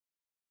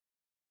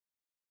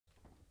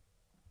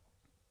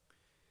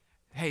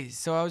Hey,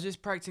 so I was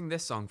just practicing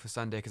this song for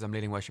Sunday because I'm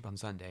leading worship on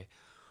Sunday.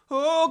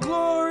 Oh,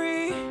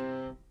 glory!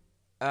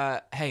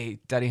 Hey,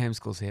 Daddy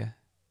Homeschools here.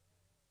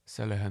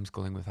 Solo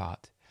homeschooling with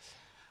heart.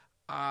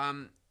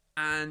 And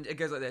it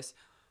goes like this.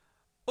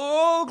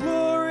 All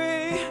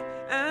glory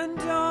and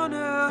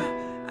honor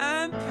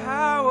and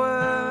power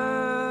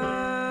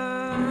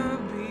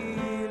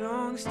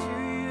belongs to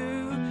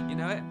you. You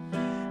know it?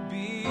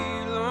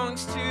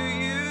 Belongs to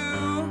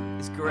you.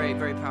 It's great,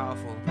 very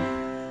powerful.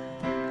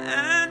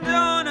 And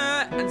honor.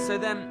 And so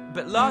then,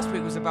 but last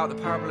week was about the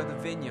parable of the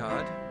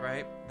vineyard,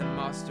 right? The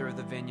master of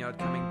the vineyard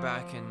coming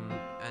back and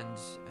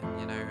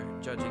you know,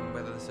 judging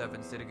whether the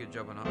servants did a good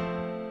job or not.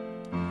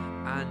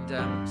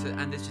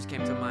 And this just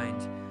came to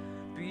mind.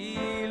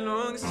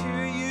 Belongs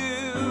to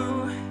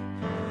you.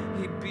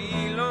 He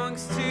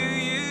belongs to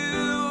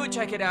you.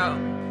 Check it out.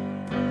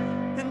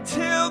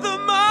 Until the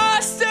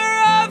master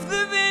of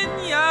the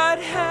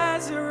vineyard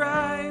has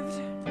arrived.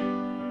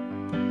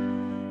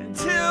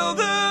 Until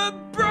the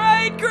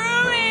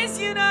bridegroom is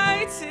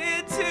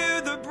united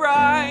to the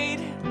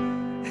bride.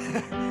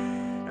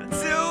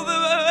 Until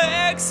the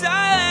exile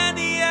and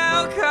the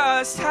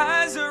outcast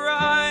has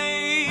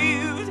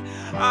arrived.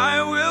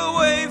 I will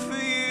wait for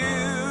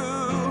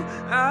you.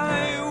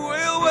 I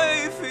will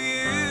wait for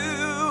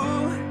you.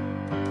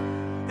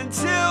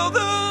 Until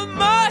the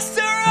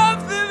master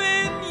of the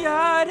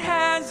vineyard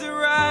has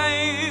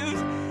arrived.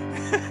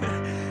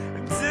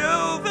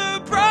 Until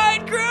the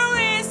bridegroom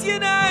is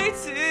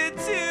united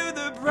to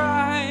the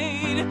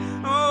bride.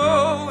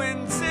 Oh,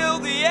 until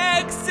the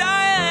exile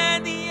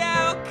and the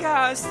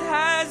outcast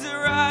has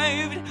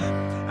arrived.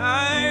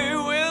 I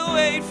will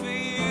wait for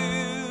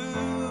you.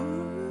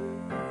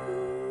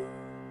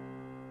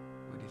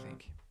 What do you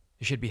think?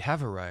 It should be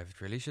have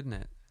arrived, really, shouldn't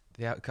it?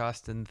 The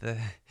outcast and the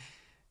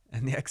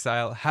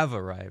exile have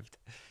arrived.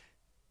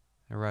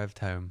 Arrived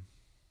home.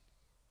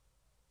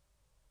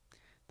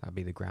 That'd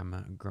be the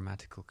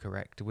grammatical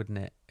correct, wouldn't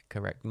it?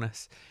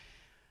 Correctness.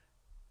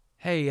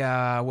 Hey,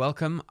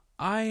 welcome.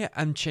 I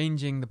am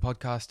changing the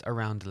podcast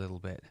around a little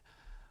bit.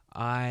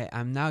 I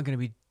am now going to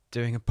be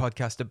doing a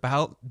podcast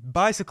about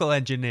bicycle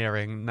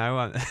engineering.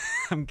 No,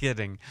 I'm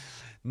kidding.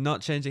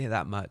 Not changing it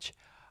that much.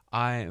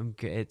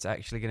 It's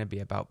actually going to be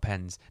about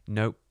pens.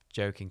 Nope,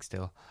 joking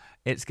still.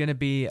 It's going to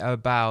be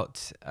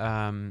about,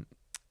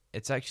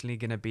 it's actually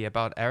going to be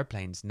about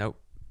airplanes.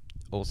 Nope,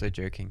 also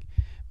joking.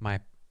 My,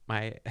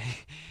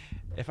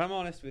 if I'm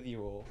honest with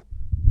you all,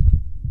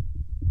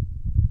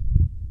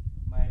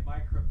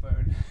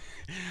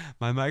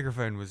 my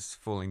microphone was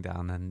falling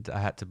down and I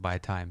had to buy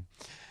time.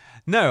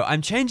 No,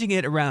 I'm changing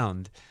it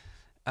around.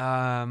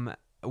 So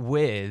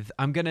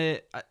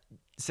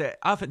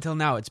up until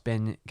now it's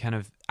been kind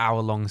of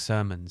hour-long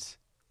sermons,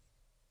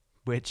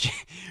 which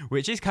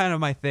is kind of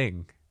my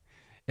thing,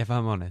 if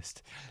I'm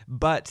honest.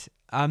 But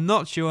I'm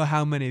not sure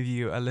how many of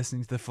you are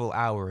listening to the full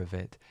hour of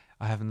it.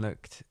 I haven't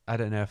looked. I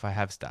don't know if I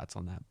have stats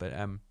on that, but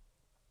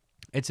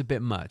it's a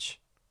bit much.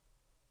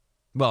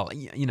 Well,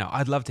 you know,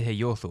 I'd love to hear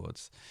your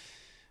thoughts,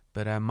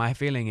 but my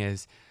feeling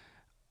is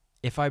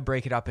if I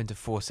break it up into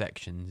 4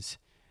 sections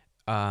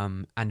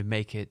and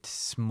make it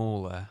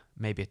smaller,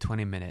 maybe a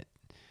 20-minute,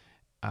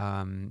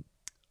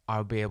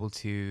 I'll be able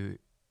to,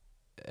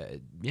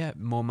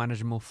 more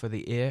manageable for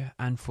the ear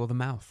and for the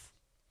mouth.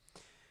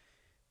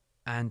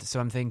 And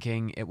so I'm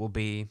thinking it will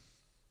be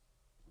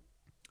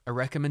a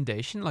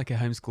recommendation, like a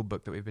homeschool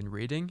book that we've been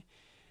reading.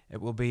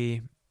 It will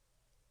be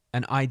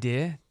an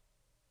idea.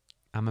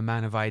 I'm a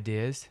man of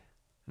ideas.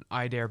 An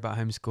idea about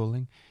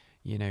homeschooling.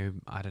 You know,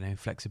 I don't know,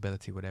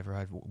 flexibility, whatever.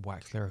 I'd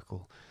wax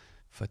lyrical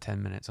for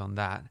 10 minutes on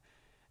that.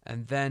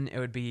 And then it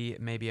would be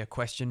maybe a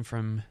question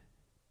from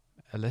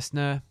a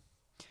listener.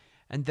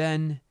 And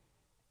then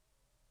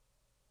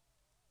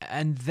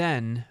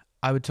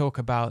I would talk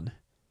about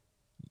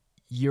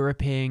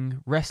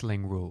European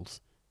wrestling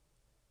rules.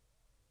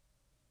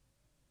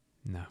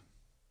 No. I'm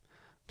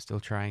still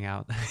trying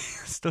out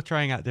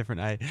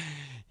different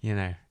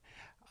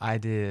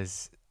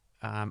ideas.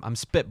 I'm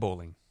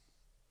spitballing.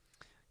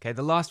 Okay,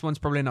 the last one's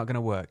probably not going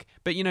to work.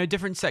 But, you know,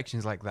 different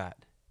sections like that.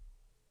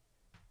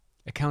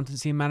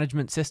 Accountancy and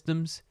management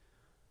systems.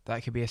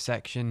 That could be a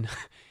section.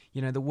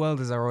 You know, the world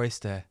is our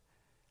oyster.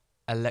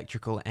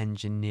 Electrical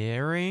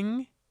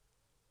engineering.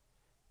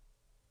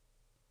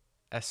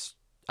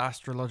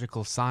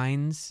 Astrological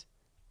signs.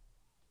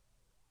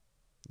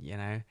 You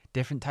know,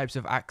 different types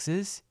of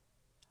axes.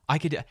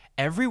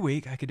 Every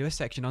week I could do a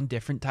section on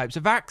different types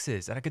of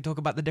axes. And I could talk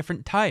about the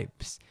different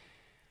types.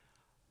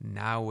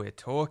 Now we're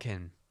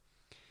talking.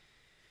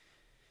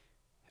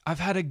 I've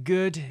had a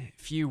good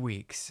few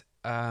weeks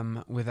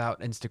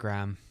without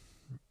Instagram.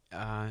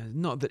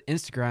 Not that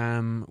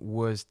Instagram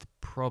was the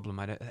problem.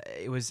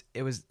 It was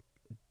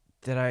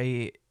that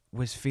I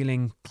was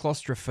feeling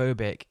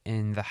claustrophobic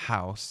in the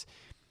house.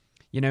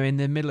 You know, in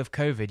the middle of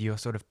COVID, you're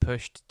sort of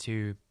pushed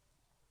to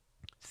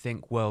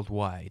think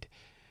worldwide.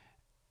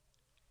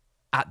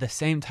 At the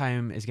same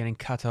time as getting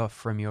cut off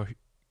from your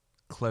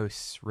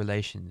close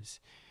relations.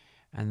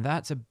 And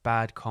that's a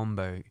bad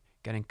combo.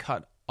 Getting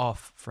cut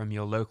off from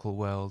your local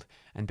world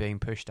and being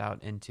pushed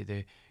out into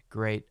the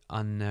great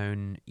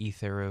unknown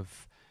ether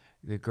of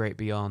the great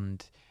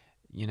beyond,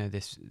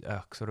 this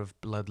sort of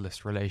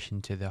bloodless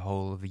relation to the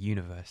whole of the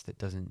universe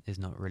that is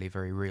not really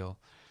very real.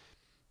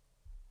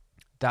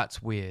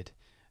 That's weird.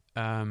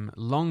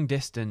 Long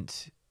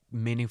distance,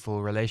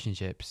 meaningful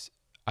relationships,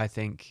 I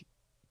think,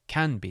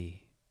 can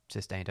be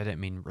sustained. I don't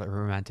mean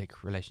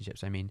romantic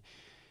relationships. I mean,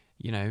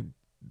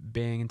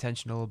 being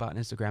intentional about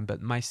Instagram.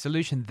 But my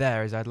solution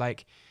there is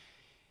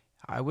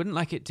I wouldn't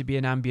like it to be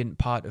an ambient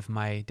part of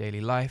my daily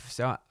life.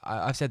 So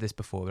I've said this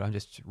before, but I'm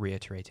just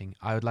reiterating.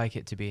 I would like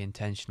it to be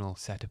intentional,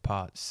 set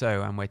apart.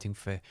 So I'm waiting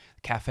for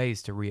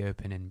cafes to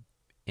reopen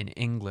in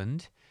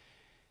England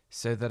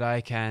so that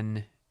I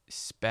can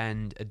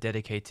spend a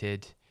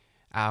dedicated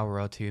hour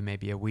or two,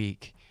 maybe a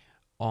week,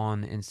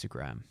 on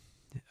Instagram.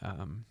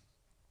 And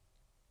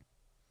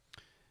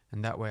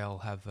that way I'll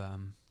have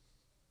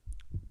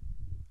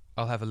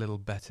a little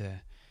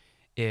better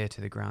ear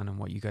to the ground on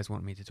what you guys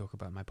want me to talk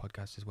about in my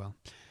podcast as well.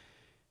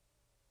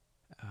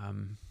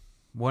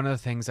 One of the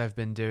things I've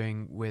been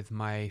doing with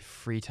my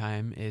free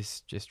time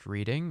is just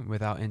reading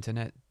without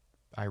internet.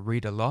 I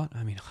read a lot.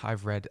 I mean,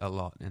 I've read a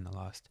lot in the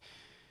last...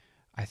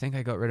 I think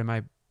I got rid of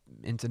my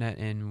internet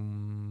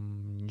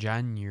in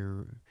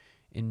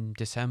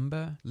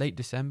December, late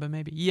December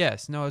maybe.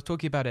 Yes, no, I was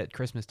talking about it at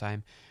Christmas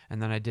time,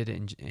 and then I did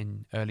it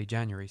in early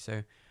January.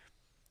 So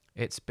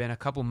it's been a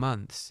couple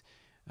months,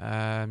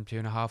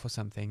 2.5 or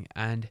something,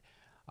 and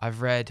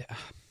I've read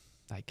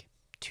like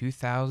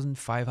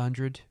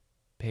 2,500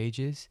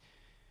 pages.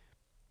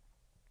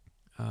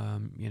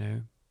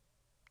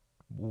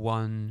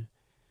 One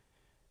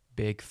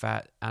big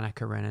fat Anna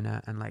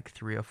Karenina and like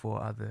 3 or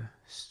 4 other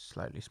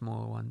slightly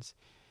smaller ones.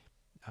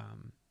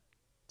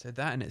 So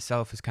that in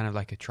itself is kind of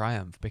like a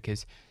triumph,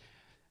 because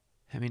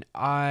I mean,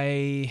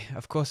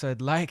 of course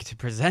I'd like to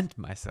present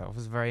myself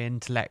as a very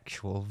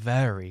intellectual,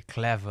 very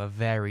clever,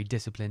 very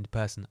disciplined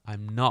person.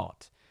 I'm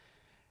not.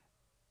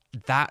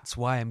 That's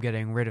why I'm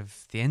getting rid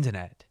of the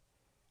internet,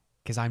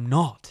 because I'm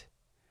not.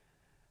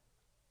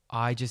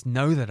 I just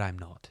know that I'm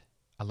not.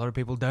 A lot of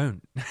people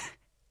don't.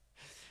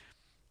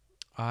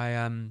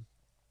 And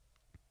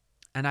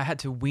I had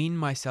to wean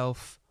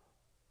myself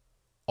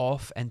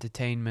off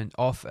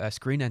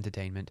screen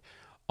entertainment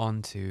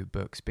onto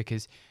books,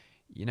 because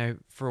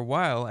for a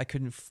while I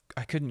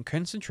couldn't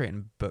concentrate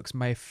on books.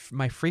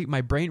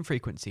 My brain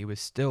frequency was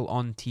still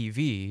on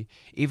TV,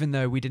 even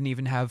though we didn't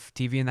even have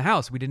TV in the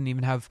house. We didn't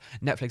even have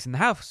Netflix in the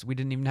house. We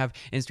didn't even have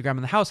Instagram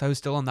in the house. I was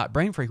still on that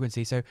brain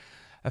frequency. So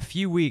a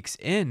few weeks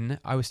in,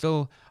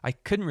 I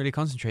couldn't really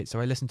concentrate. So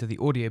I listened to the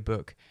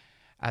audiobook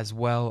as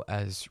well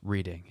as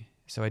reading.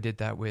 So I did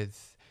that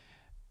with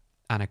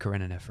Anna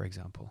Karenina, for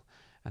example.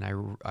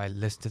 And I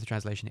listened to the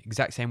translation,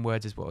 exact same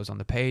words as what was on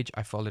the page.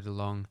 I followed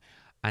along,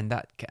 and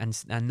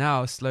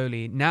now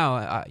slowly,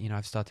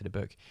 I've started a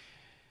book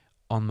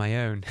on my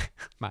own.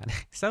 Man,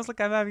 it sounds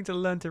like I'm having to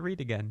learn to read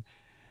again.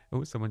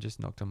 Oh, someone just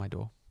knocked on my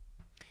door.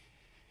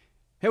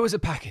 It was a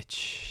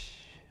package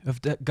of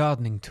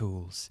gardening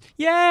tools.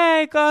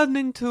 Yay,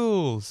 gardening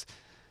tools!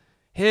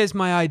 Here's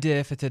my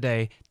idea for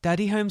today.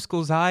 Daddy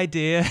Homeschools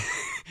idea.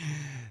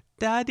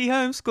 Daddy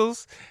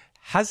Homeschools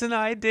has an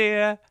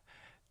idea.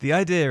 The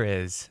idea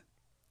is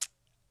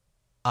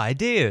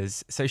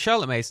ideas. So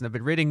Charlotte Mason, I've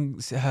been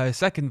reading her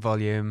second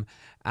volume,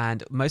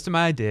 and most of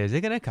my ideas are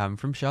going to come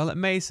from Charlotte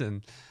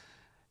Mason.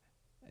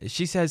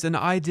 She says an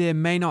idea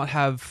may not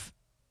have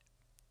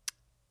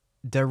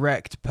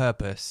direct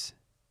purpose,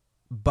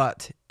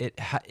 but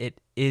it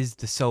is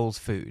the soul's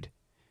food.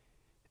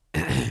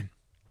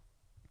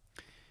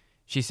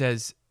 She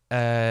says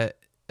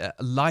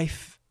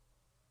life,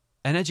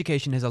 an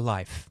education is a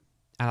life.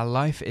 And a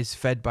life is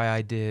fed by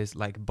ideas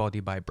like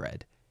body by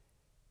bread.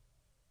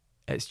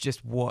 It's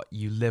just what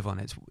you live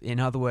on. In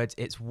other words,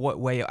 it's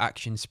where your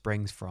action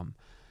springs from.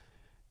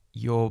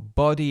 Your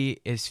body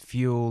is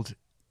fueled,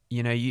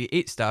 you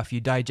eat stuff, you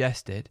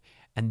digest it,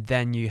 and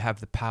then you have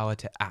the power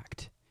to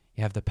act.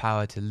 You have the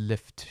power to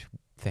lift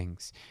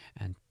things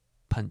and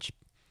punch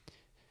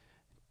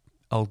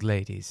old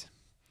ladies.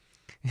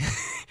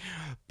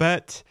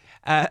 But,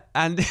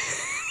 and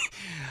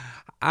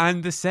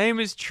the same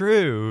is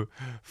true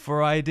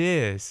for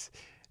ideas.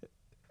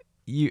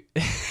 I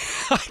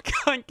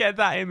can't get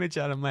that image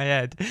out of my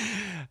head.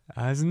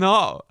 It's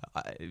not.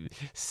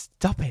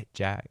 Stop it,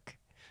 Jack.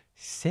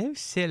 So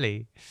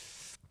silly.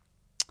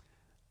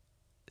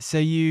 So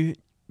you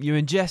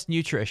ingest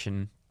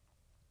nutrition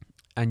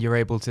and you're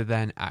able to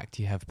then act.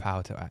 You have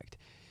power to act.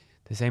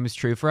 The same is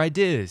true for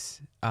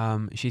ideas.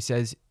 She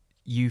says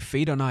you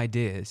feed on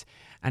ideas,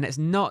 and it's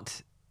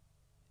not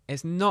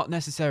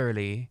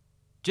necessarily...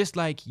 Just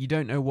like you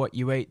don't know what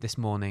you ate this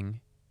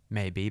morning,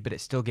 maybe, but it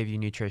still gives you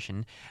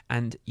nutrition.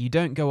 And you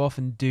don't go off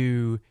and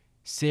do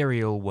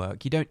cereal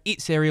work. You don't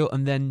eat cereal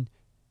and then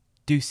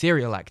do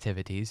cereal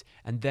activities,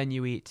 and then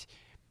you eat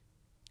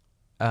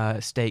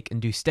steak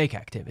and do steak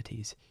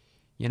activities.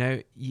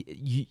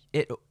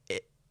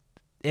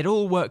 it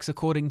all works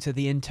according to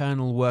the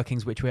internal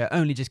workings, which we're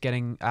only just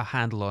getting a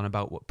handle on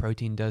about what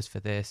protein does for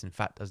this and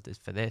fat does this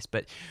for this.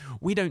 But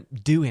we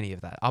don't do any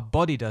of that. Our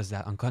body does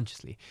that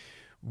unconsciously.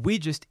 We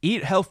just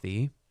eat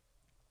healthy,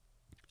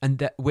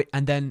 and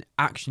then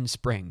action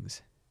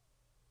springs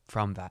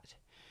from that.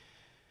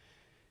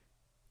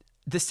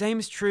 The same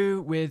is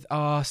true with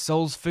our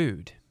soul's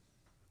food.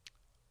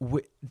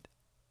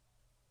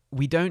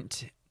 We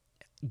don't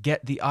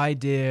get the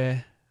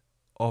idea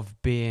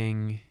of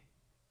being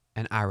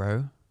an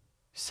arrow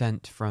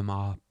sent from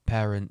our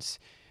parents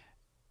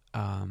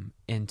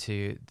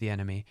into the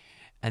enemy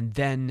and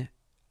then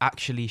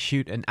actually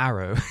shoot an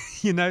arrow.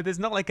 There's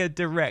not like a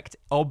direct,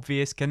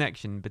 obvious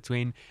connection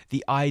between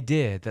the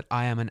idea that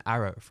I am an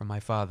arrow from my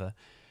father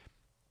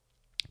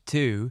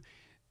to,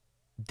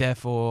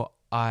 therefore,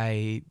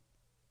 I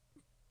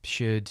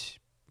should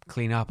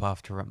clean up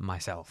after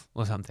myself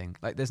or something.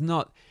 Like, there's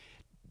not...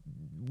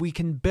 We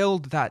can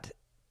build that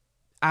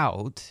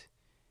out,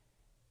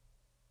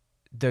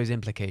 those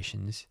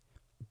implications,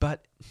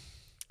 but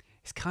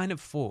it's kind of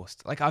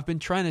forced. Like, I've been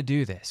trying to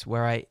do this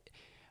where I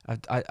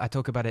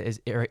talk about it as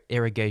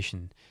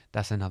irrigation.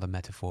 That's another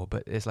metaphor,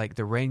 but it's like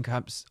the rain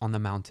comes on the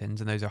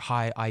mountains, and those are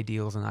high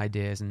ideals and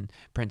ideas and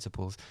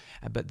principles,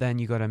 but then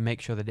you got to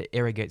make sure that it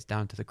irrigates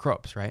down to the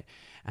crops, right?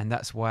 And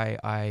that's why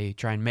I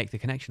try and make the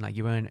connection. Like,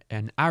 you earn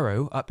an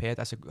arrow up here,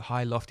 that's a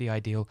high lofty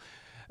ideal,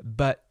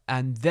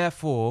 and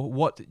therefore,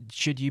 what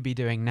should you be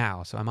doing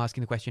now? So I'm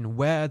asking the question,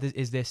 where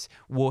is this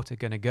water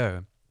going to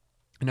go?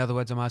 In other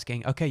words, I'm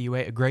asking, okay, you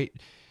ate a great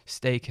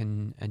steak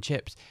and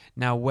chips.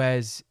 Now,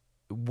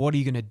 what are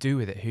you going to do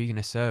with it? Who are you going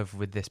to serve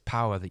with this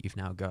power that you've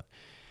now got?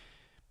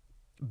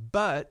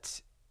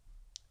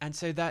 And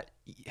so that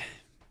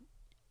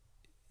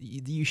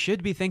you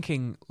should be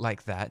thinking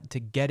like that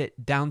to get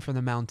it down from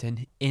the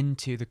mountain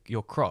into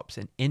your crops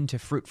and into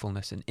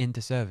fruitfulness and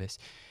into service.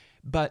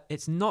 But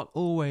it's not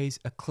always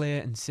a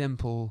clear and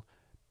simple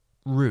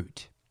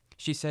route.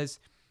 She says,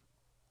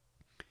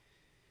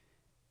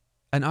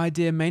 an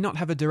idea may not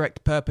have a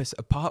direct purpose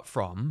apart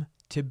from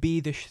to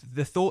be the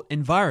thought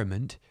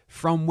environment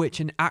from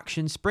which an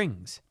action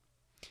springs.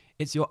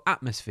 It's your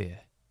atmosphere.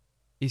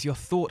 It's your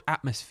thought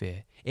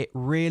atmosphere. It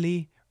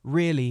really,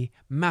 really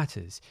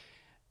matters.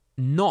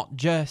 Not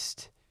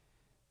just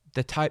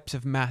the types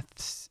of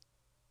maths,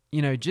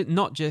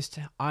 not just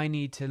I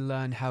need to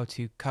learn how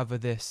to cover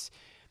this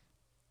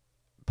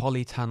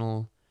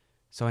polytunnel,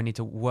 so I need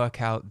to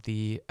work out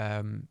the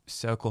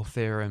circle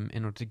theorem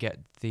in order to get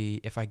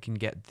if I can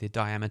get the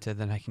diameter,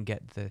 then I can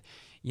get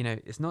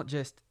it's not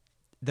just,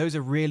 those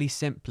are really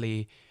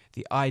simply,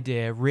 the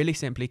idea really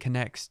simply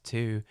connects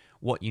to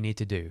what you need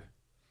to do.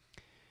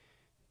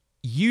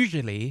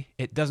 Usually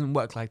it doesn't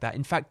work like that.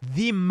 In fact,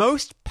 the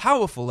most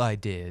powerful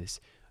ideas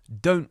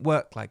don't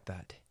work like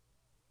that.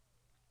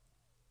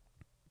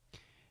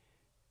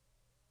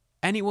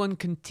 Anyone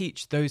can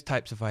teach those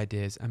types of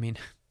ideas. I mean,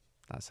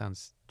 that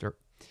sounds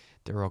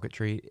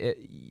derogatory.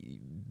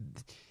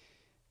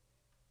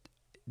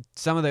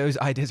 Some of those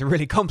ideas are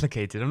really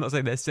complicated. I'm not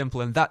saying they're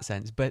simple in that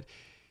sense, but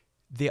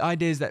the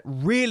ideas that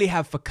really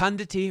have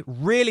fecundity,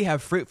 really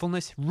have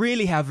fruitfulness,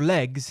 really have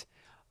legs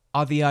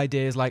are the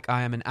ideas like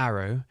I am an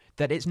arrow,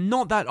 that it's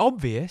not that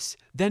obvious,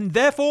 then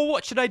therefore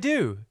what should I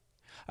do?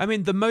 I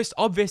mean, the most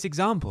obvious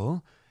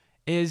example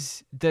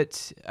is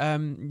that,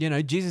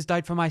 Jesus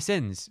died for my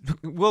sins.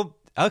 Well,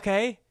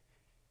 okay.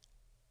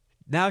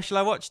 Now shall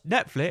I watch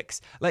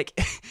Netflix? Like,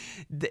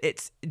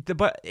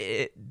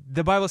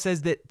 the Bible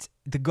says that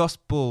the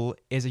gospel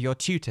is your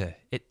tutor.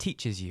 It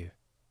teaches you.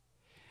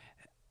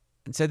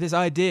 And so this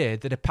idea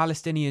that a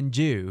Palestinian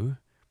Jew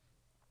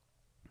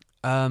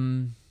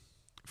from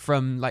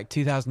like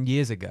 2,000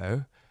 years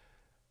ago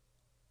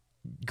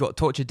got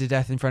tortured to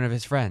death in front of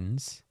his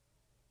friends,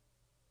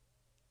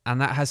 and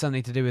that has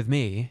something to do with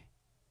me,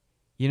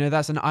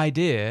 that's an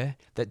idea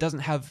that doesn't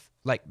have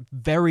like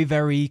very,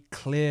 very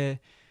clear,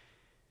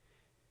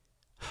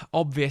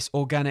 obvious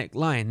organic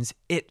lines.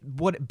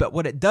 But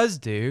what it does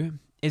do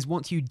is,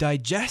 once you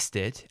digest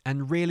it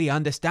and really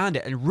understand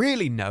it and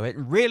really know it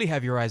and really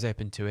have your eyes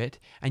open to it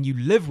and you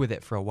live with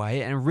it for a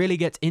while and it really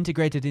gets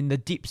integrated in the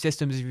deep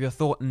systems of your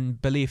thought and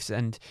beliefs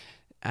and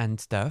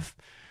stuff,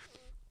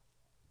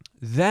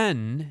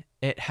 then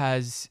it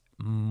has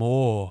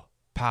more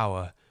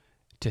power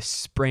to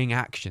spring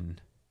action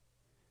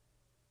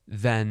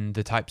than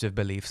the types of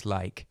beliefs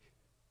like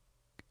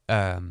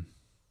other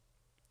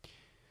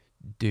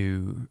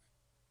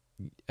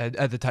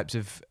types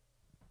of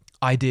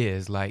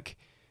ideas like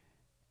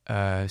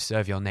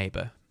serve your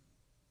neighbor.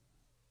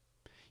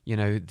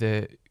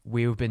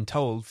 We've been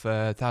told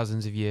for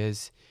thousands of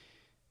years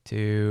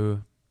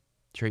to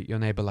treat your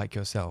neighbor like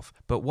yourself.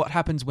 But what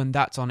happens when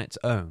that's on its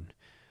own?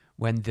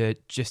 When the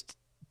just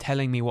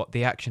telling me what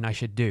the action I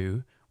should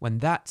do, when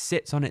that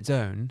sits on its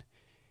own,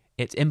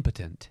 it's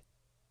impotent.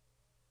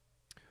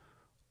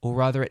 Or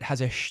rather, it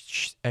has a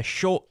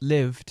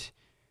short-lived,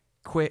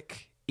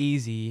 quick,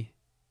 easy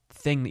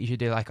thing that you should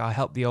do, like I'll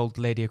help the old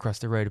lady across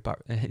the road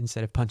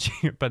instead of punching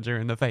her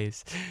in the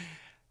face.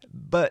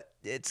 But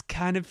it's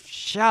kind of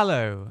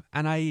shallow,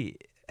 and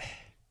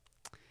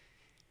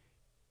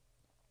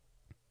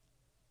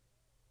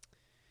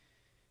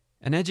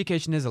An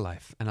education is a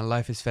life, and a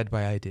life is fed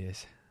by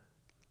ideas,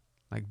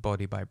 like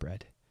body by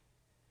bread.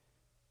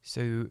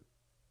 So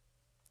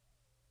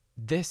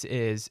this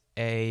is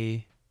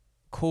a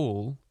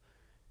call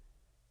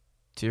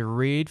to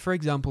read, for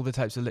example, the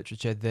types of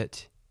literature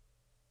that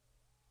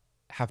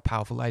have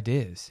powerful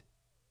ideas,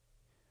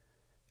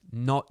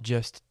 not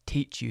just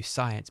teach you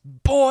science.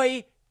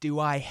 Boy, do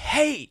I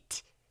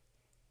hate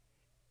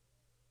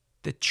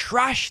the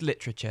trash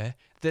literature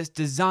that's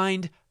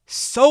designed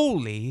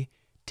solely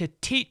to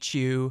teach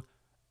you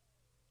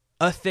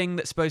a thing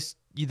that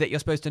you're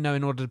supposed to know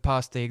in order to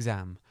pass the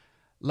exam.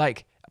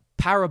 Like the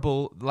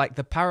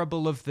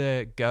parable of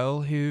the girl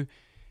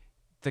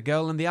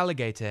and the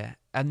alligator,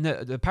 and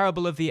the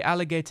parable of the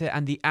alligator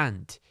and the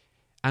ant.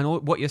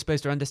 And what you're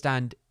supposed to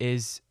understand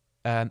is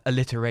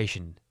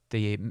alliteration,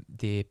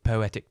 the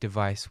poetic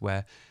device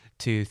where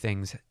two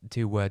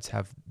words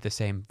have the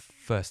same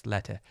first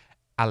letter,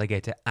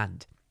 alligator,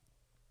 ant.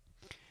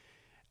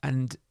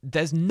 And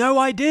there's no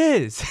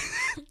ideas.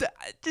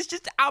 It's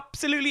just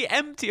absolutely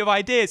empty of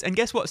ideas. And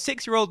guess what?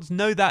 6-year-olds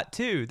know that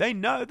too. They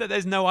know that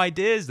there's no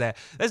ideas there.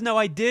 There's no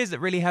ideas that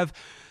really have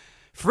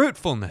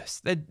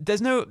fruitfulness.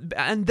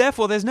 And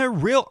therefore there's no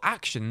real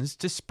actions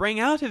to spring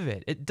out of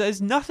it. There's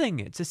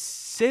nothing. It's a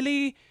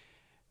silly...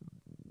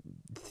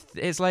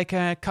 It's like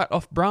a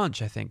cut-off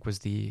branch, I think, was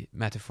the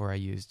metaphor I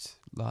used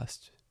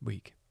last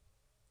week.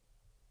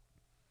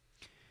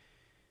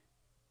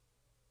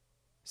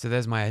 So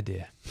there's my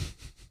idea.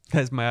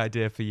 There's my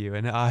idea for you,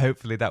 and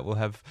hopefully that will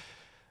have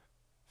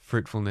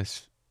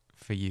fruitfulness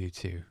for you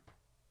too.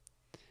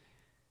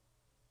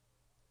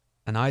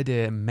 An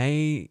idea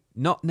may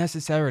not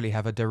necessarily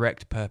have a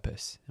direct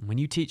purpose, and when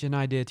you teach an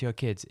idea to your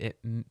kids, it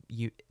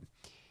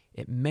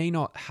may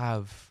not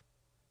have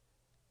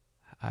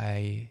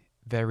a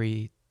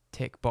very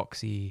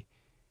tick-boxy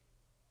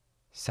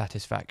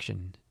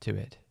satisfaction to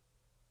it.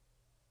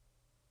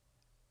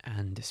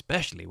 And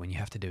especially when you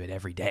have to do it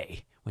every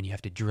day, when you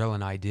have to drill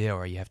an idea,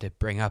 or you have to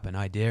bring up an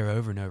idea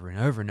over and over and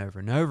over and over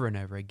and over and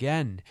over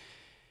again.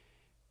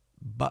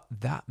 But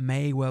that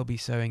may well be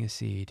sowing a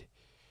seed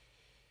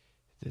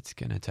that's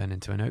going to turn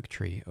into an oak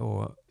tree.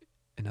 Or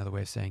another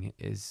way of saying it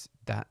is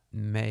that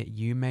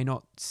you may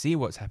not see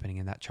what's happening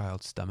in that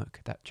child's stomach,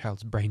 that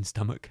child's brain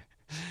stomach,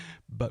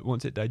 but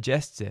once it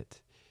digests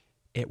it,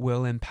 it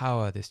will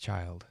empower this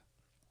child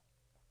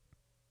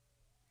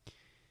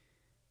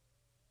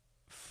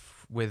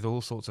with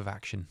all sorts of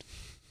action.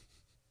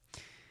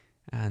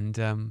 And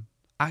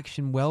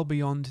action well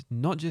beyond,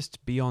 not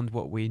just beyond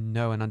what we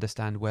know and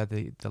understand where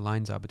the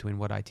lines are between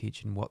what I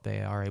teach and what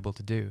they are able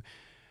to do,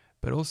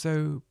 but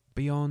also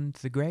beyond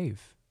the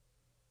grave.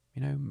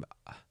 You know,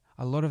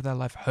 a lot of their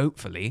life,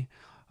 hopefully,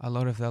 a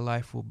lot of their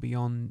life will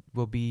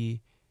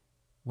be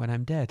when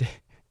I'm dead.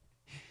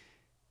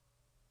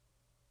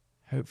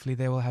 Hopefully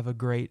they will have a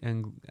great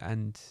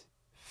and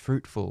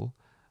fruitful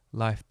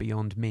life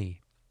beyond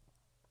me.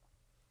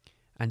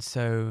 And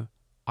so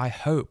I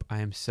hope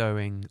I am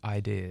sowing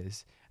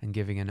ideas and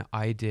giving an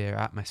idea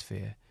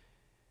atmosphere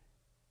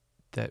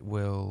that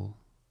will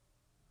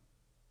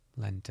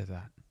lend to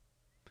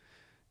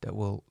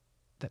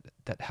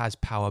that has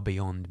power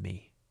beyond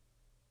me.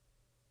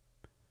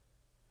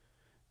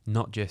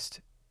 Not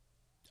just,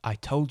 I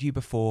told you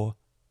before,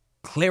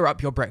 clear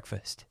up your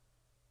breakfast.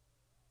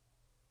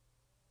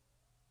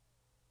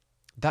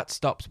 That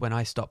stops when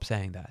I stop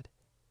saying that.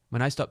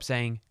 When I stop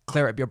saying,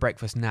 clear up your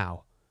breakfast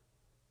now,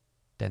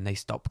 then they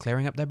stop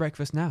clearing up their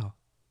breakfast now.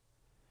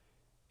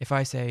 If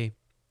I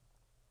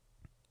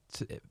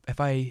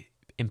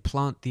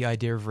implant the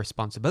idea of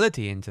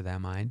responsibility into their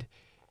mind,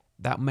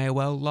 that may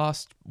well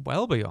last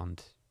well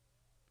beyond.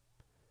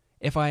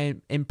 If I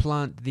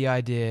implant the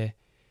idea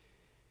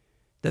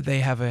that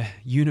they have a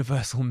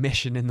universal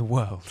mission in the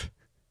world,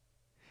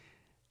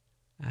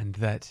 and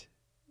that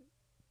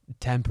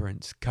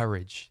temperance,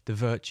 courage, the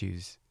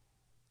virtues,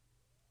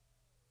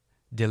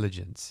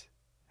 diligence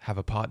have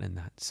a part in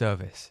that,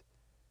 service,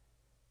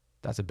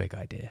 that's a big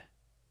idea.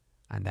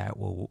 And that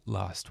will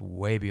last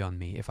way beyond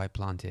me if I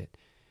plant it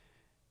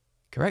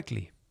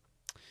correctly.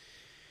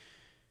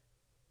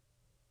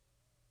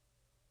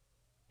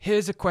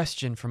 Here's a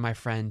question from my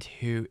friend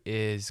who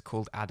is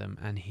called Adam,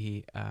 and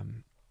he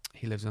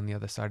lives on the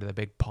other side of the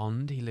big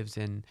pond. He lives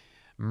in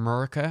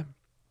America,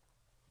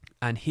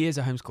 and he is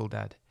a homeschool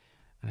dad.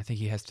 And I think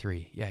he has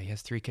 3. Yeah, he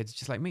has 3 kids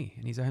just like me,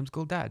 and he's a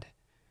homeschool dad.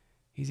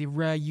 He's a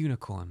rare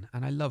unicorn,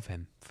 and I love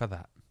him for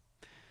that.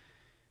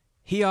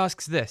 He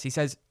asks this. He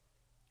says,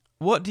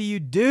 what do you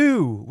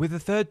do with a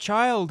 3rd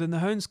child in the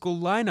homeschool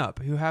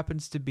lineup who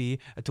happens to be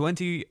a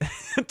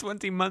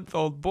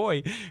 20-month-old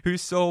boy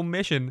whose sole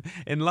mission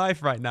in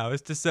life right now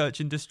is to search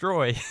and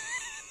destroy?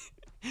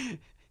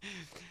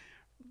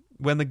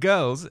 When the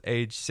girls,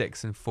 age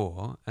 6 and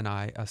 4, and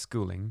I are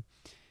schooling,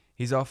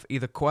 he's off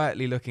either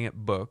quietly looking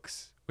at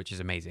books, which is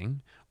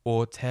amazing,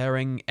 or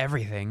tearing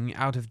everything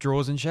out of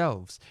drawers and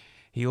shelves.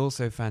 He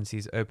also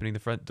fancies opening the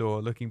front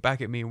door, looking back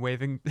at me and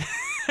waving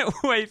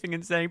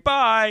and saying,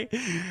 bye!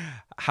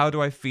 How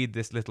do I feed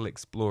this little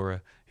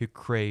explorer who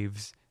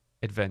craves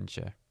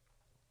adventure?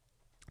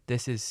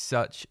 This is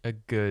such a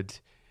good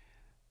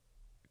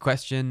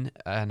question,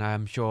 and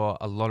I'm sure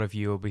a lot of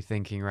you will be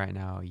thinking right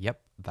now,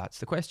 yep, that's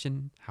the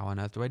question. How on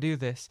earth do I do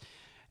this?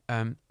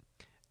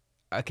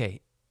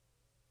 Okay.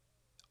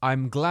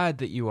 I'm glad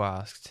that you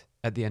asked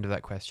at the end of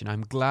that question.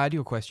 I'm glad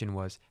your question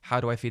was, how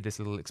do I feed this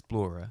little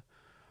explorer?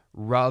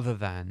 Rather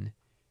than,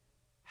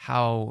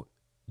 how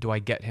do I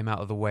get him out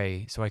of the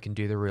way so I can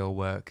do the real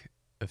work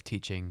of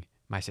teaching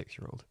my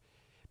 6-year-old?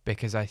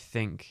 Because I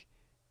think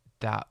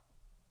that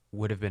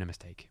would have been a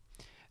mistake.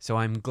 So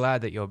I'm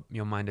glad that your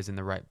mind is in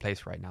the right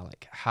place right now.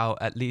 Like, how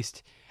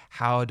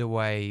do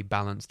I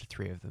balance the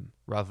three of them?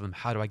 Rather than,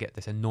 how do I get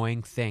this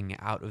annoying thing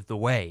out of the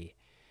way?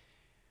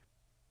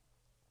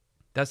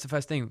 That's the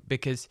first thing,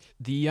 because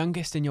the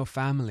youngest in your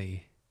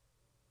family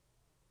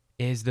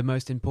is the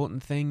most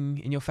important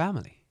thing in your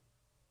family.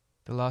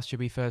 The last should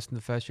be first and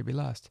the first should be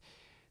last.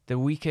 The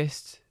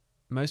weakest,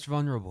 most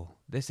vulnerable.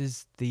 This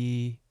is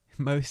the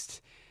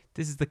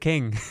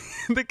king.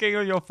 The king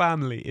of your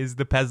family is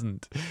the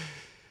peasant.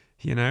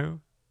 You know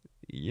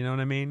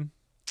what I mean?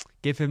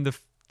 Give him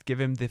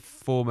the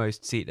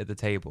foremost seat at the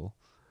table.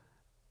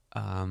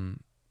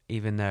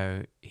 Even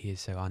though he is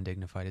so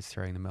undignified as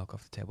throwing the milk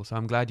off the table. So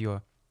I'm glad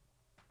you're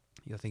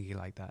thinking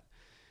like that.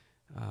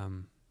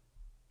 And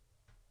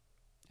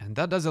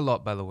that does a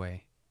lot, by the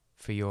way,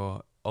 for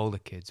your older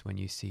kids when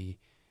you see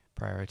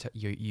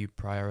you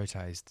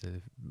prioritize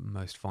the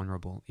most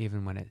vulnerable,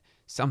 even when it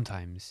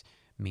sometimes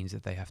means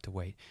that they have to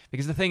wait.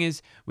 Because the thing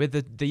is,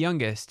 with the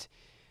youngest,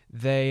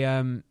 they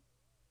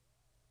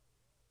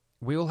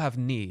we all have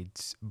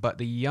needs, but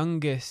the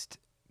youngest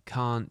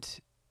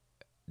can't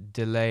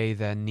delay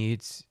their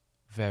needs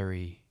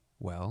very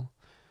well.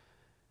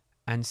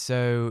 And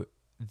so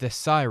the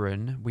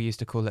siren, we used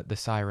to call it the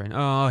siren.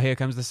 Oh, here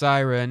comes the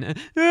siren.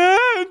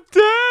 Ah,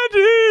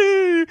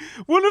 Daddy!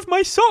 One of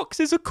my socks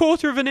is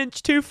 1/4 of an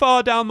inch too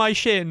far down my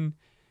shin.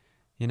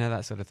 You know,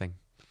 that sort of thing.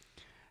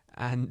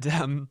 And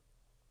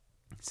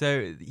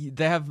so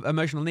they have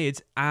emotional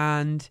needs,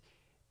 and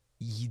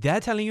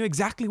they're telling you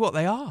exactly what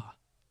they are.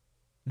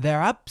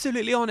 They're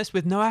absolutely honest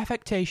with no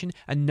affectation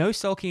and no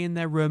sulking in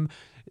their room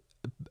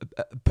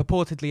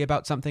purportedly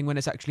about something when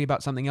it's actually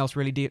about something else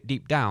really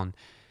deep down.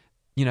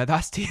 You know,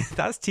 that's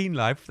teen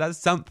life. That's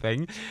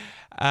something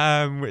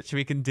which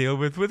we can deal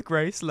with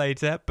grace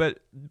later. But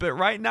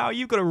right now,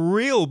 you've got a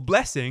real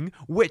blessing,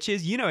 which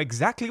is you know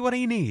exactly what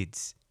he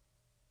needs.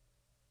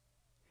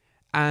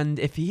 And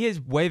if he is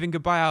waving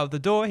goodbye out of the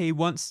door, he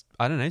wants,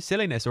 I don't know,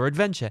 silliness or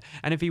adventure.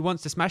 And if he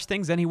wants to smash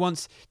things, then he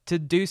wants to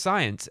do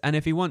science. And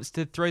if he wants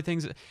to throw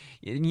things,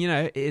 you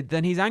know,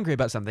 then he's angry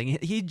about something.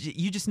 You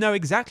just know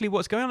exactly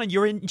what's going on, and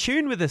you're in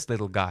tune with this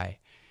little guy.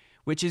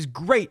 Which is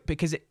great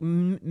because it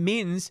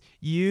means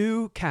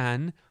you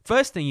can,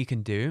 first thing you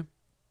can do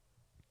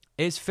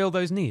is fill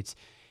those needs.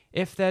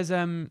 If there's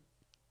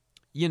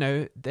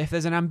if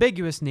there's an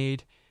ambiguous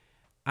need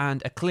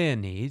and a clear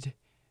need,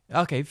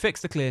 okay,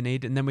 fix the clear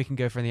need and then we can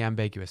go for the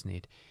ambiguous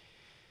need.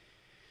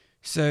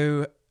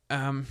 So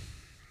I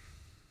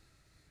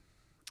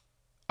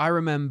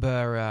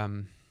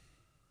remember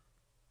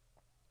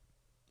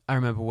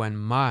when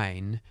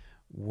mine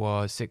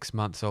was 6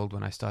 months old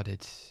when I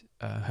started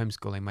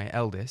homeschooling my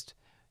eldest.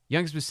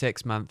 Youngest was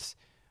 6 months.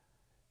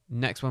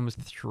 Next one was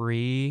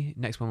 3.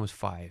 Next one was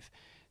 5.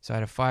 So I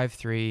had a 5,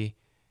 3,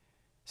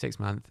 6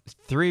 month.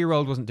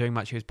 3-year-old wasn't doing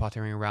much. He was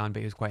pottering around,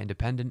 but he was quite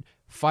independent.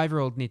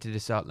 5-year-old needed to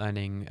start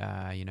learning,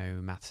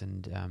 maths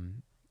and,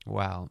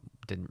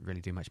 didn't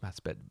really do much maths,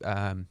 but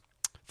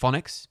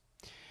phonics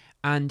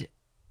and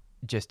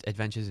just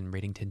adventures and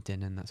reading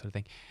Tintin and that sort of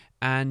thing.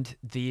 And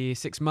the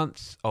 6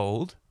 months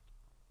old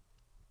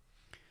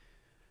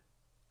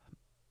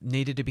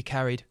needed to be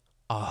carried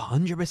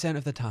 100%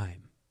 of the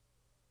time.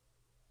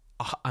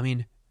 I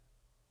mean,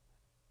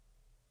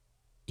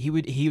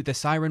 the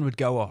siren would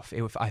go off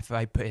if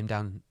I put him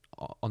down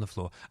on the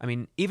floor. I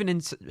mean,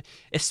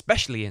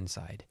 especially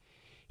inside,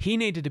 he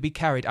needed to be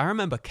carried. I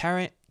remember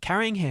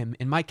carrying him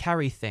in my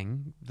carry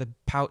thing, the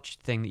pouch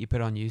thing that you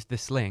put on you, the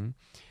sling,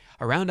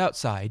 around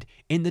outside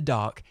in the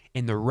dark,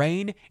 in the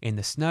rain, in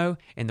the snow,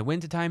 in the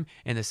wintertime,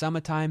 in the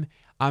summertime.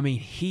 I mean,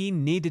 he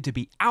needed to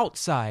be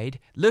outside,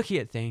 looking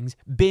at things,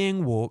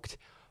 being walked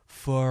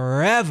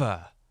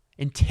forever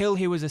until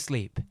he was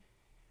asleep.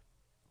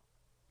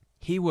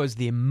 He was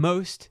the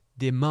most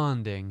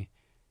demanding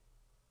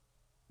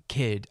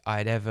kid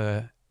I'd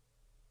ever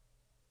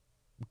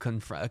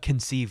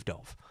conceived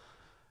of.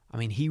 I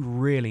mean, he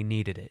really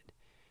needed it.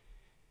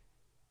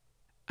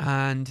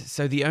 And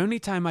so the only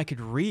time I could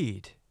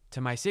read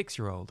to my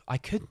 6-year-old, I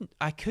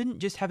couldn't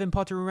just have him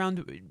potter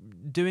around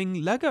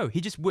doing Lego.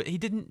 He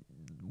didn't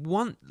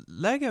want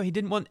Lego. He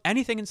didn't want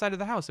anything inside of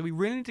the house. So we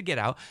really needed to get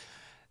out.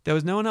 There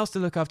was no one else to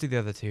look after the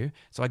other two.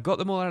 So I got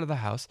them all out of the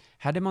house,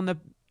 had him in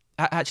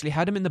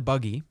the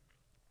buggy,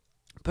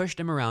 pushed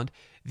him around.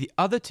 The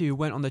other two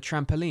went on the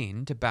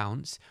trampoline to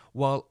bounce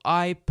while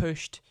I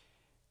pushed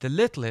the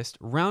littlest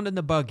round in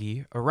the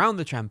buggy around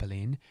the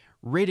trampoline,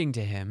 reading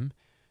to him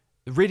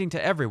reading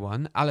to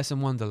everyone Alice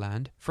in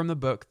Wonderland from the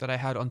book that I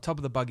had on top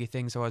of the buggy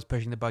thing, so I was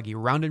pushing the buggy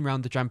round and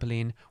round the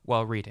trampoline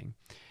while reading.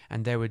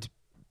 And they would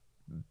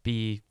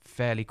be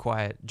fairly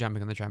quiet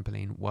jumping on the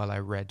trampoline while I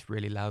read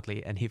really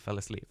loudly, and he fell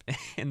asleep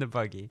in the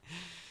buggy.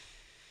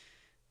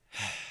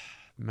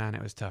 Man,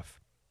 it was tough.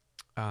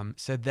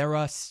 So there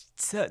are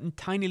certain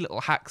tiny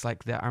little hacks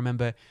like that. I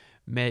remember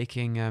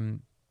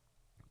making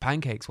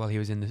pancakes while he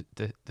was in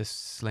the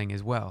sling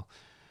as well.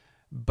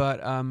 But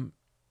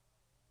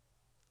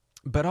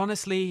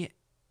honestly,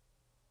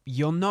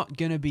 you're not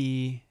going to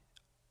be...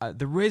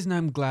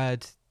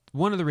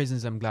 one of the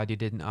reasons I'm glad you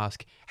didn't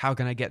ask, how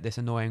can I get this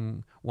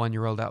annoying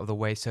 1-year-old out of the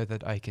way so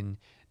that I can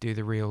do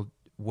the real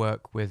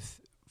work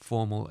with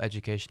formal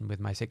education with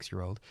my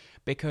 6-year-old?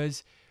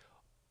 Because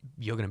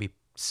you're going to be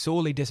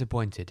sorely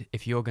disappointed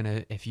if you're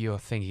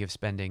thinking of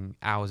spending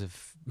hours of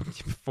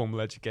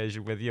formal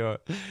education with your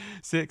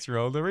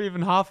 6-year-old, or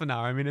even half an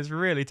hour. I mean, it's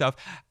really tough.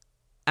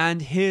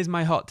 And here's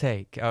my hot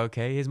take,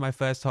 okay? Here's my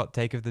first hot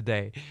take of the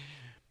day.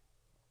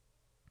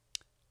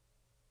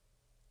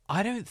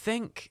 I don't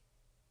think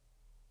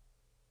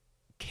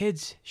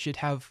kids should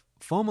have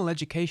formal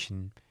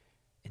education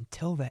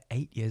until they're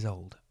 8 years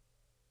old.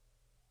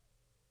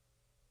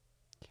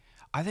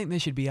 I think they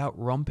should be out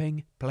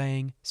romping,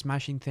 playing,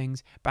 smashing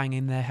things,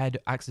 banging their head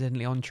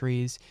accidentally on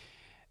trees,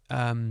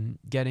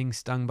 getting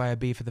stung by a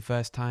bee for the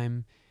first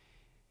time,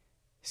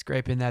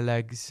 scraping their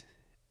legs,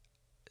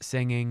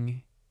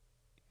 singing,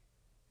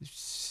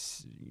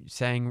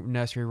 saying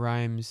nursery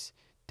rhymes,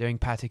 doing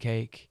patty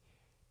cake,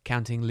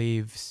 counting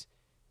leaves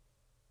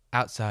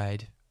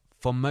outside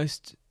for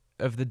most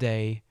of the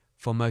day,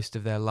 for most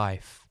of their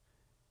life.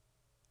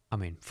 I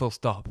mean, full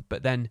stop.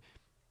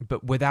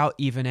 But without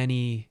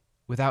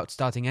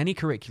starting any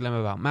curriculum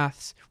about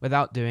maths,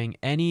 without doing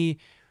any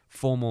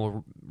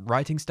formal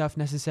writing stuff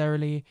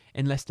necessarily,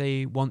 unless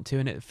they want to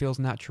and it feels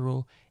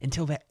natural,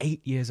 until they're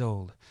 8 years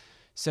old.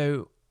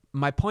 So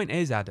my point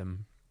is,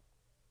 Adam,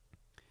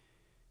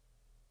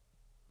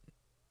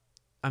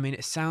 I mean,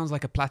 it sounds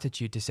like a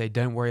platitude to say,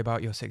 don't worry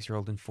about your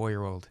 6-year-old and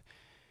 4-year-old.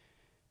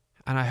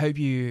 And I hope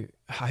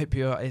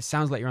it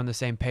sounds like you're on the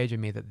same page with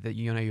me that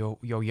you know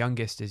your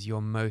youngest is your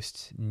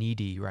most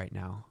needy right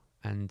now.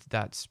 And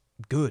that's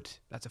good.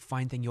 That's a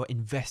fine thing. You're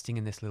investing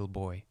in this little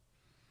boy.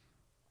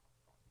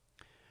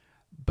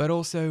 But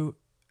also,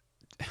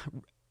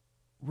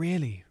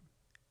 really,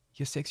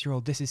 your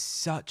 6-year-old, this is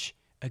such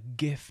a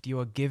gift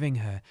you are giving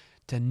her,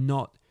 to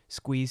not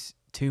squeeze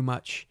too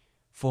much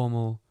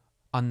formal,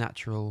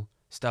 unnatural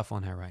stuff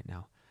on her right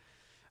now.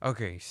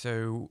 Okay,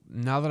 so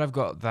now that I've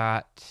got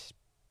that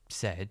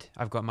said,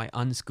 I've got my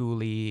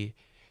unschooly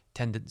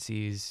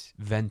tendencies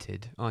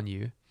vented on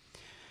you.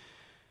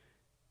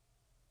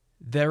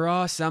 There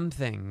are some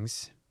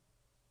things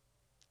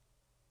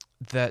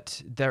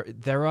that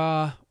there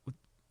are.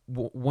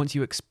 Once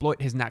you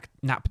exploit his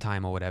nap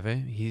time or whatever,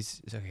 he's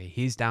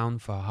down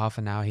for half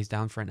an hour, he's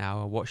down for an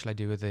hour. What shall I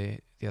do with the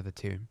other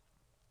two?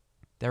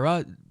 There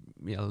are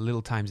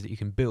little times that you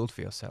can build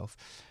for yourself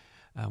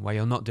where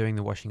you're not doing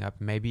the washing up,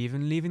 maybe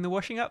even leaving the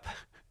washing up,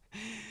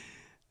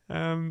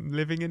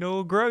 living it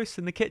all gross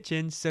in the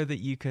kitchen, so that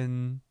you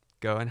can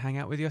go and hang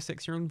out with your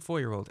 6-year-old and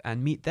 4-year-old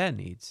and meet their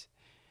needs.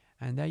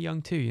 And they're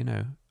young too,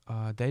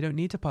 they don't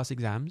need to pass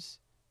exams.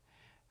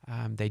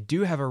 They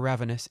do have a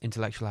ravenous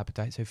intellectual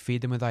appetite, so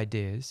feed them with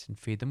ideas and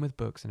feed them with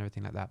books and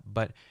everything like that.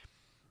 But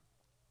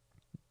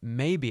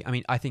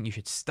I think you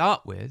should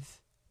start with,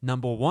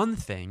 number one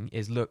thing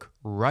is look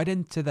right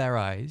into their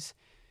eyes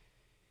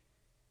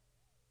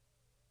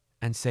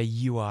and say,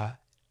 you are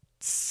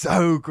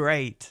so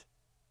great.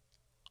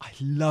 I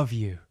love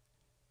you.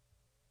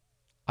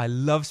 I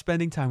love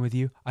spending time with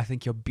you. I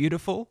think you're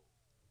beautiful.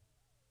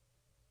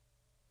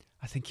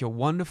 I think you're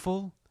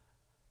wonderful.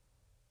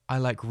 I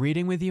like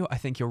reading with you. I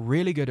think you're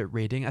really good at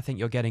reading. I think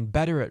you're getting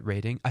better at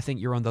reading. I think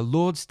you're on the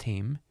Lord's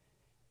team.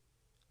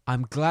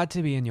 I'm glad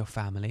to be in your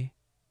family.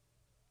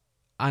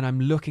 And I'm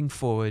looking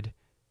forward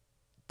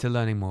to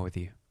learning more with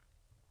you.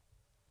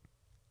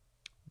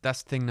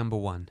 That's thing number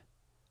one.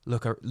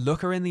 Look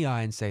her in the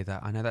eye and say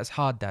that. I know that's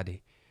hard,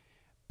 Daddy,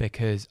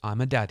 because I'm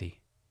a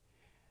daddy.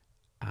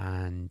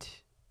 And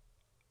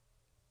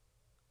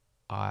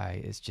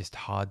it's just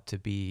hard to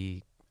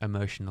be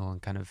emotional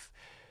and kind of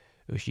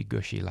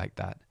ushy-gushy like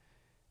that.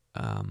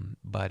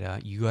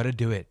 But you got to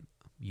do it.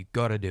 You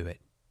got to do it.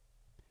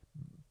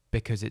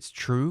 Because it's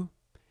true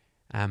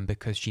and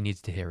because she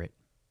needs to hear it.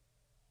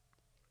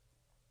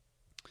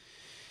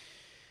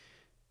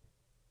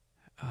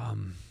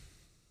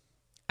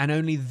 And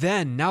only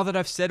then, now that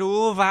I've said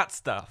all that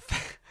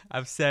stuff,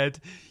 I've said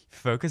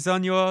focus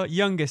on your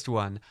youngest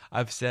one.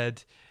 I've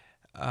said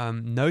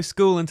no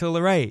school until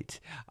they're 8.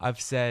 I've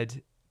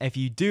said if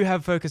you do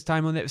have focus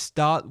time on it,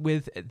 start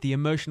with the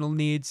emotional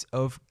needs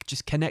of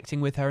just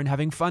connecting with her and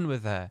having fun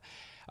with her.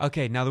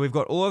 Okay, now that we've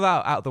got all of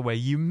that out of the way,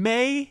 you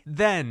may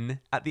then,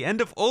 at the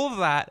end of all of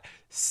that,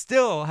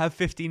 still have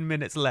 15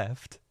 minutes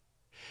left,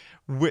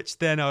 which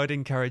then I would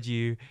encourage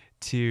you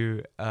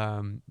to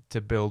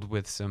build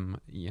with some,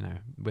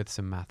 with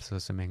some maths or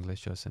some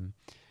English or some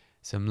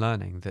some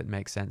learning that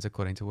makes sense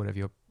according to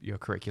whatever your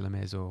curriculum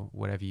is, or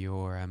whatever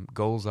your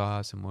goals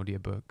are. Some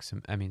audiobook,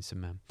 some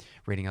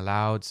reading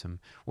aloud, some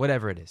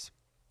whatever it is,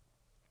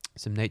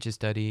 some nature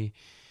study.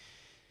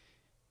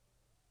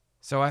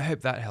 So I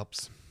hope that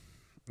helps.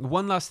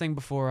 One last thing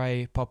before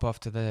I pop off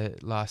to the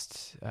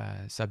last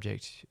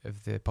subject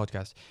of the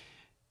podcast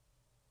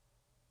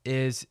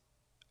is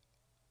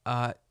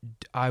I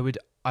would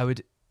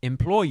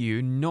implore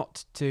you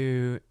not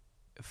to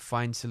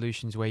find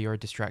solutions where you're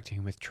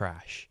distracting with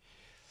trash,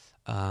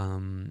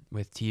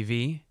 with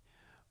TV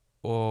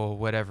or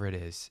whatever it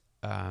is.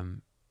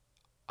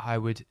 I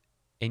would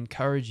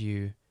encourage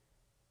you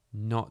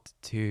not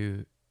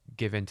to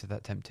give in to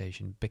that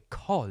temptation,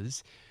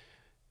 because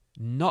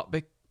not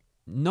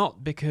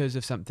because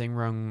of something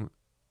wrong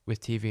with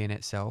TV in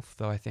itself,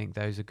 though I think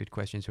those are good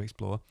questions to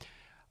explore.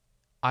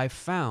 I've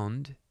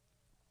found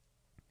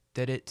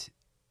that it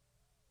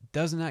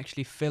doesn't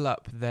actually fill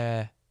up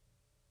their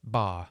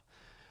bar.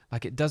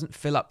 Like, it doesn't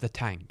fill up the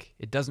tank.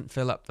 It doesn't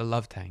fill up the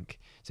love tank.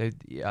 So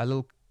a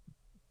little,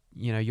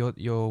 your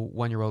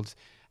 1-year-old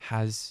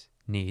has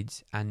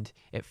needs, and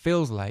it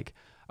feels like,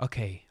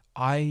 okay,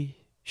 I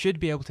should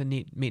be able to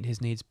meet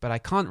his needs, but I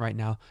can't right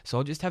now, so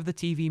I'll just have the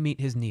TV meet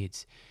his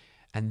needs,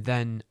 and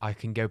then I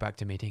can go back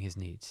to meeting his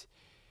needs.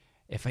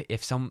 If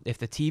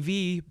the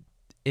TV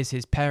is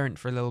his parent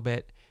for a little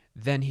bit,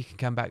 then he can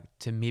come back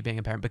to me being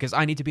a parent, because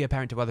I need to be a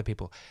parent to other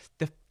people.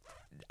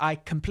 I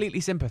completely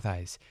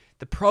sympathize.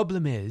 The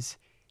problem is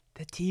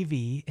the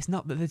TV is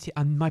not that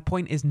and my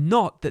point is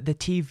not that the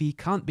TV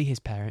can't be his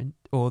parent,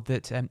 or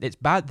that it's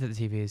bad that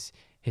the TV is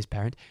his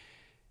parent.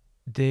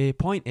 The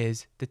point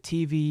is the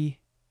TV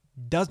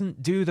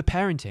doesn't do the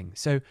parenting.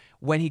 So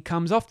when he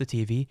comes off the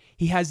TV,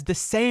 he has the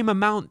same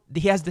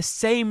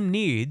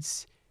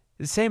needs,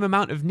 the same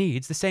amount of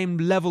needs, the same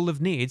level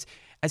of needs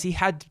as he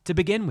had to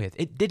begin with.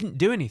 It didn't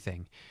do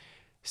anything.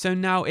 So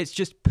now it's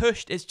just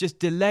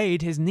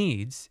delayed his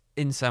needs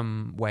in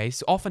some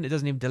ways. Often it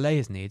doesn't even delay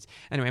his needs.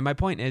 Anyway, my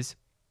point is,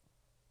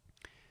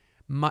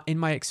 in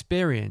my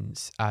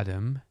experience,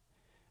 Adam,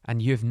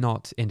 and you have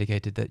not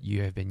indicated that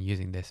you have been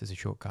using this as a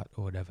shortcut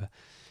or whatever,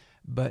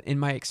 but in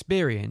my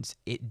experience,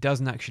 it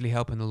doesn't actually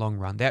help in the long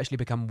run. They actually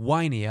become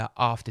whinier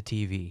after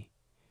TV.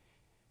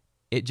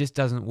 It just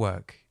doesn't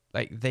work.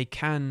 Like, they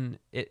can,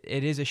 it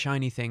is a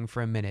shiny thing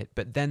for a minute,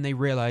 but then they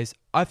realize,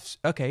 I've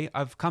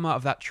come out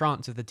of that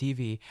trance of the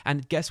TV,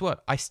 and guess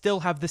what? I still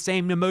have the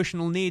same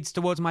emotional needs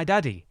towards my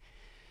daddy.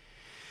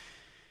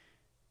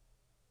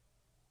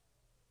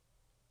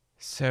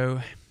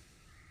 So,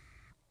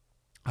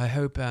 I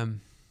hope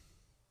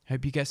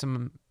you get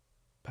some,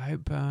 I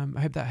hope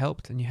that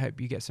helped, and you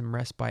hope you get some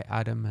rest by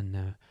Adam,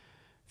 and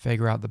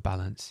figure out the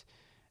balance,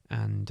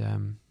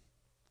 and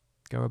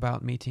go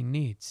about meeting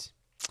needs.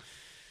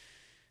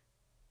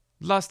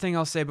 Last thing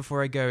I'll say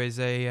before I go is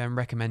a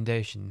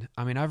recommendation.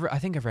 I mean, I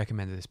think I've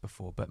recommended this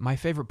before, but my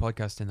favorite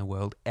podcast in the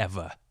world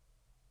ever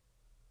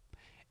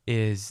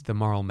is The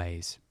Moral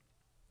Maze.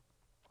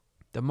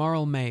 The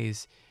Moral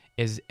Maze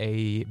is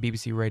a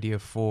BBC Radio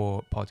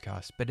 4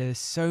 podcast, but there's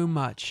so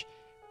much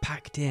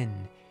packed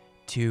in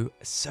to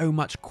so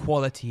much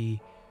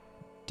quality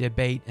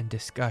debate and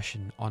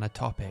discussion on a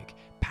topic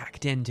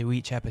packed into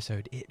each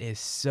episode. It is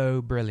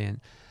so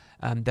brilliant.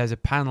 There's a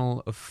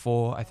panel of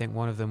 4. I think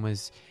one of them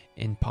was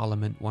in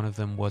Parliament. One of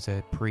them is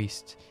a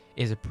priest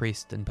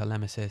and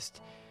polemicist.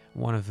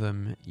 One of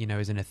them,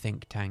 is in a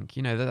think tank.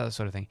 That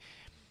sort of thing.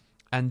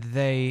 And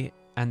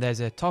there's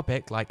a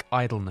topic like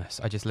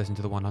idleness. I just listened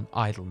to the one on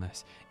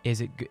idleness.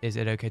 Is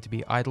it okay to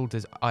be idle?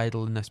 Does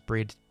idleness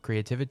breed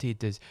creativity?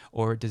 Is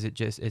it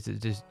just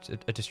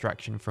a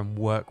distraction from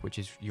work, which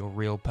is your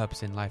real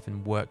purpose in life,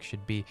 and work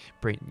should be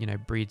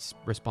breeds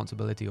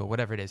responsibility, or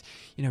whatever it is?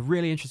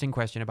 Really interesting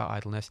question about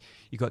idleness.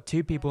 You got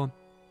 2 people,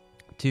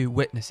 2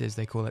 witnesses,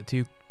 they call it,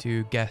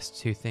 two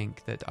guests who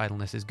think that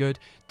idleness is good,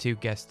 2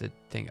 guests that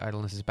think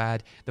idleness is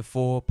bad. The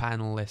 4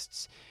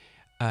 panelists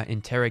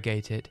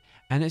interrogate it,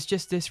 and it's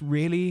just this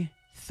really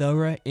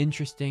thorough,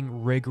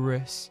 interesting,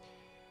 rigorous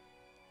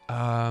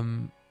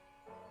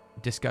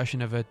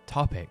discussion of a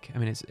topic. I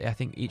mean, I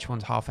think each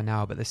one's half an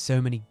hour, but there's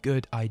so many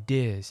good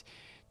ideas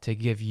to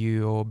give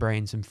your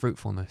brain some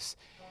fruitfulness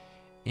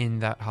in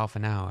that half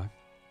an hour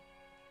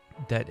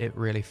that it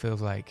really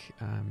feels like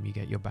you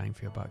get your bang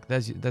for your buck.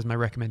 There's my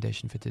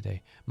recommendation for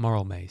today.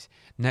 Moral Maze.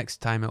 Next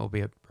time it will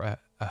be a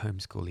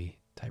homeschooly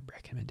type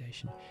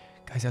recommendation.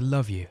 Guys, I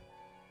love you.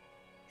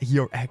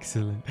 You're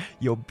excellent.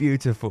 You're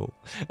beautiful.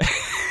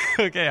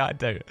 Okay, I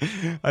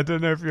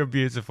don't know if you're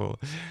beautiful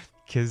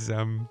because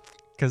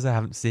I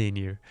haven't seen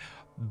you,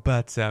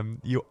 but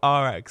you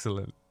are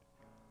excellent.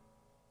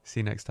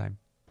 See you next time.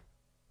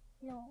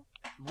 No.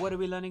 What are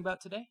we learning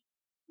about today?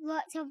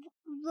 Works of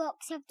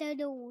the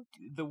Lord.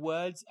 The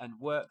words and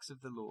works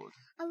of the Lord.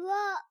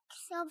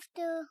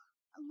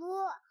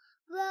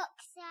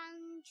 Works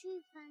and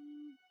truth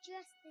and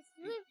justice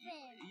with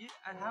him.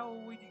 Yeah, and how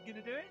are we going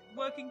to do it?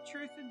 Working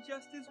truth and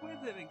justice with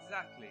him,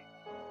 exactly.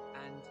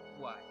 And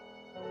why?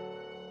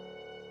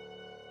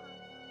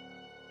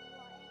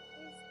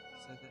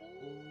 So that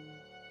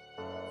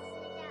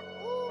all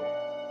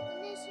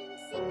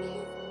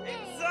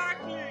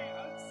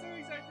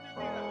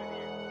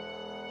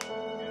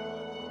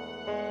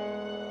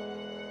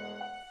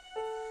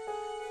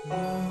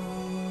More